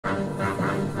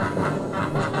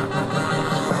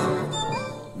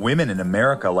Women in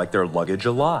America like their luggage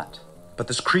a lot. But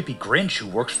this creepy Grinch who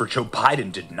works for Joe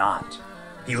Biden did not.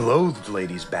 He loathed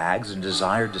ladies' bags and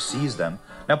desired to seize them.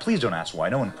 Now please don't ask why,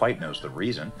 no one quite knows the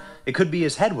reason. It could be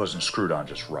his head wasn't screwed on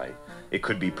just right. It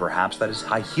could be perhaps that his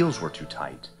high heels were too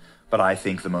tight. But I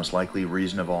think the most likely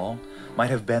reason of all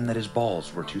might have been that his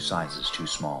balls were 2 sizes too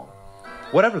small.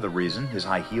 Whatever the reason, his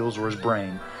high heels or his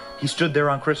brain, he stood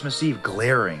there on Christmas Eve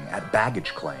glaring at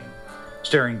baggage claim,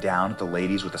 staring down at the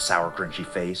ladies with a sour, grinchy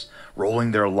face,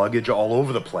 rolling their luggage all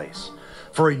over the place.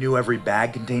 For he knew every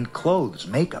bag contained clothes,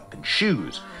 makeup, and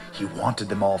shoes. He wanted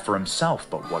them all for himself,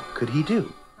 but what could he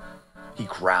do? He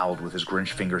growled with his Grinch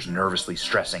fingers nervously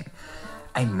stressing,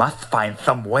 "I must find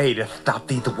some way to stop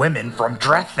these women from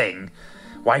dressing.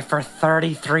 Why, for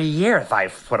 33 years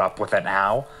I've put up with it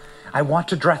now. I want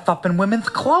to dress up in women's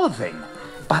clothing.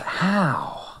 But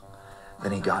how?"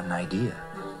 Then he got an idea.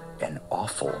 An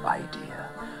awful idea.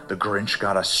 The Grinch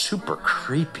got a super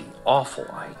creepy, awful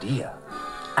idea.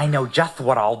 "I know just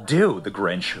what I'll do," the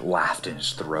Grinch laughed in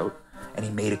his throat, and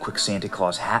he made a quick Santa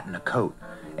Claus hat and a coat,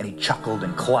 and he chuckled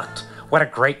and clucked, "What a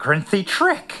great Grinchy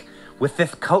trick! With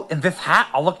this coat and this hat,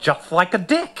 I'll look just like a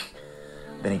dick."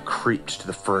 Then he creeped to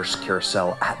the first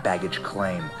carousel at baggage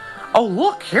claim. "Oh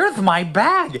look, here's my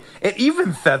bag! It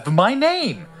even says my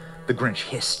name!" The Grinch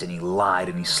hissed and he lied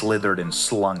and he slithered and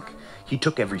slunk. He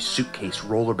took every suitcase,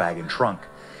 roller bag, and trunk.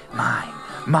 "Mine,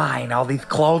 mine, all these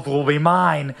clothes will be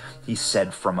mine," he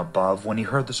said from above when he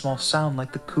heard the small sound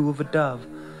like the coo of a dove.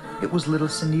 It was little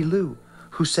Cindy Lou,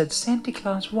 who said, "Santa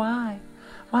Claus, why?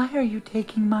 Why are you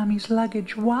taking Mommy's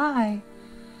luggage? Why?"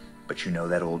 But you know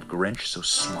that old Grinch, so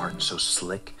smart and so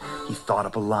slick, he thought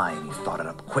up a lie and he thought it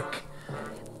up quick.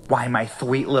 "Why, my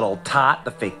sweet little tot,"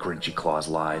 the fake Grinchy Claus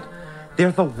lied,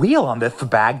 "there's a wheel on this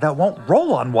bag that won't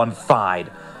roll on one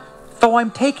side. So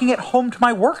I'm taking it home to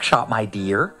my workshop, my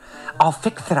dear. I'll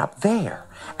fix it up there,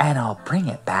 and I'll bring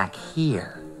it back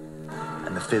here."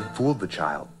 And the fib fooled the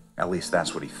child. At least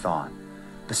that's what he thought.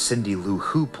 The Cindy Lou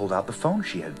Who pulled out the phone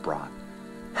she had brought.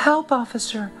 "Help,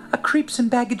 officer! A creep's in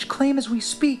baggage claim as we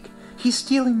speak. He's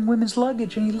stealing women's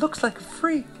luggage, and he looks like a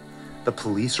freak." The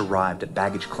police arrived at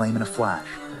baggage claim in a flash.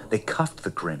 They cuffed the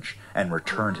Grinch and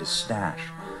returned his stash.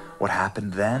 What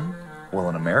happened then? Well,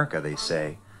 in America, they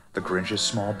say, the Grinch's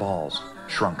small balls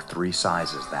shrunk 3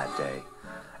 sizes that day.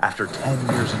 After 10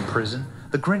 years in prison,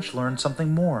 the Grinch learned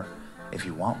something more. If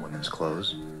you want women's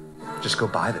clothes, just go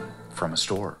buy them from a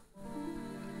store.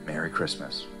 Merry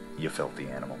Christmas, you filthy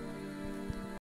animal.